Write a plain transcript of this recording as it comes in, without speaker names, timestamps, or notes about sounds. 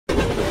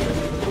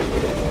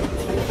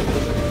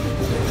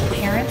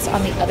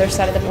on the other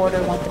side of the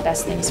border want the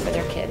best things for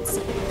their kids.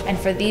 And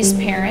for these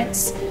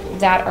parents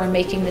that are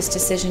making this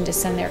decision to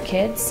send their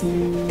kids,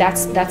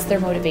 that's their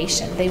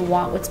motivation. They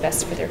want what's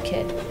best for their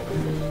kid.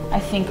 I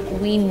think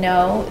we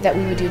know that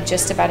we would do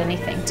just about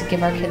anything to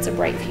give our kids a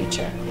bright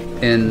future.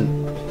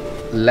 In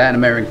Latin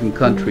American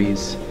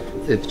countries,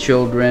 if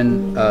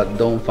children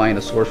don't find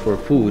a source for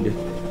food,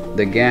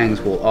 the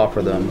gangs will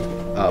offer them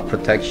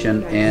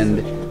protection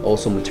and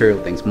also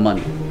material things,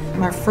 money.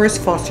 My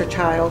first foster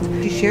child,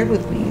 she shared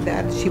with me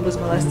that she was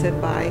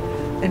molested by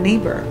a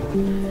neighbor.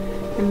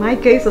 In my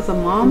case as a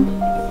mom,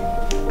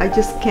 I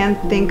just can't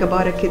think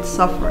about a kid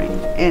suffering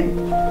and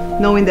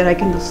knowing that I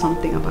can do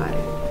something about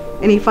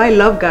it. And if I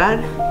love God,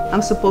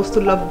 I'm supposed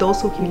to love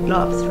those who He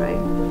loves, right?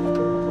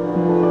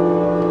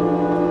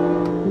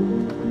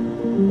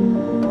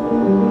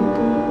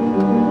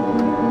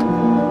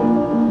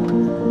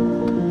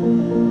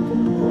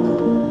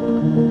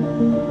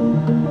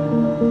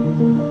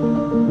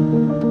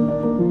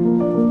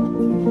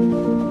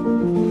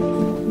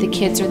 The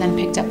kids are then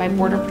picked up by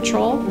Border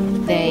Patrol.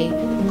 They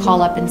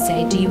call up and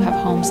say, do you have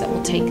homes that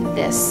will take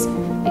this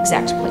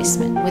exact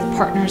placement? With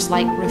partners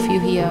like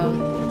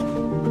Refugio.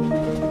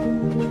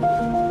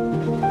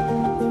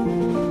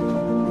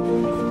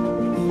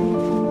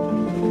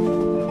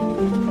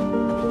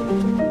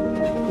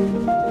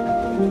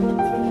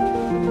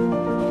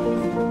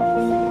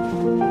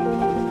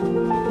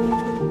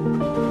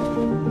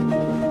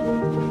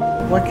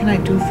 What can I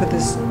do for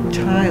this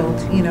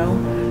child? You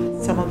know,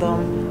 some of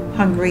them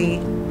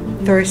hungry,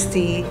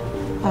 thirsty,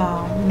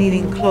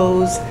 needing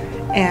clothes.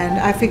 And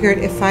I figured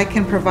if I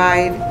can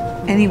provide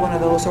any one of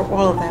those or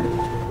all of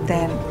them,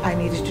 then I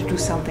needed to do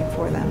something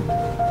for them.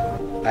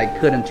 I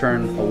couldn't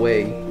turn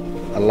away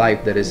a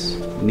life that is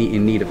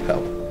in need of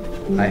help.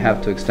 I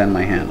have to extend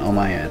my hand, on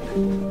my hand.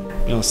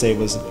 You know, say it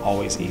wasn't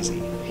always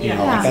easy. You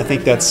know, like I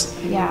think that's,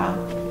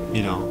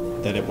 you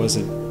know, that it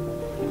wasn't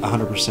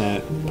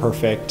 100%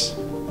 perfect.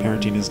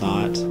 Parenting is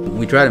not.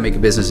 We try to make a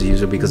business as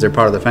usual because they're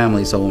part of the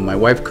family. So when my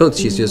wife cooks,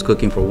 she's just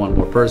cooking for one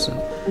more person.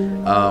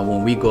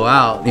 When we go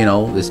out, you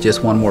know, it's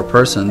just one more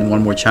person,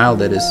 one more child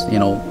that is, you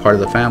know, part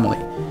of the family.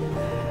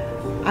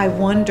 I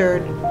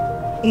wondered,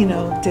 you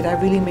know, did I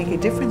really make a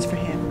difference for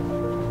him?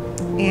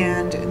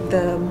 And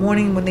the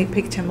morning when they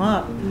picked him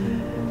up,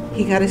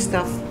 he got his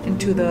stuff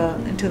into the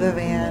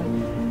van,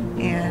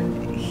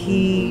 and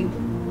he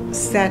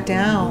sat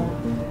down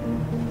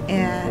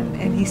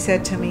and he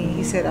said to me,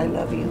 he said, "I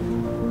love you,"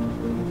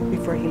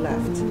 before he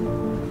left.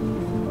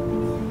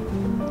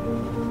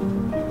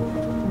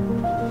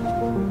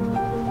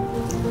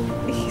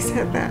 He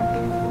said that.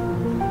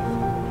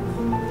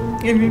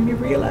 It made me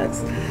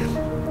realize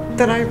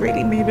that I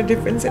really made a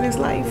difference in his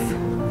life.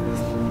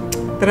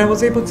 That I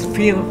was able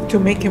to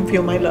make him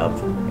feel my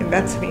love. And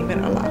that to me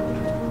meant a lot.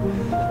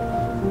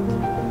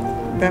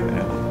 That meant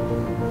a lot.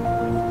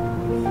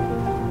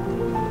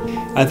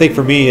 I think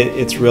for me,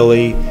 it's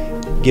really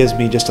gives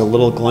me just a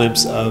little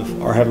glimpse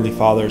of our Heavenly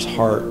Father's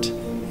heart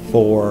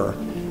for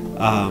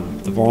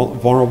the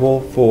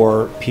vulnerable,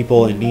 for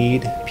people in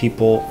need,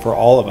 people, for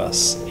all of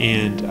us.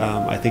 And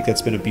I think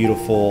that's been a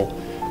beautiful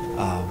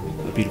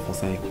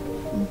thing.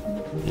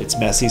 It's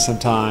messy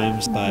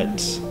sometimes,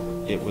 but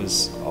it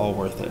was all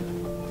worth it.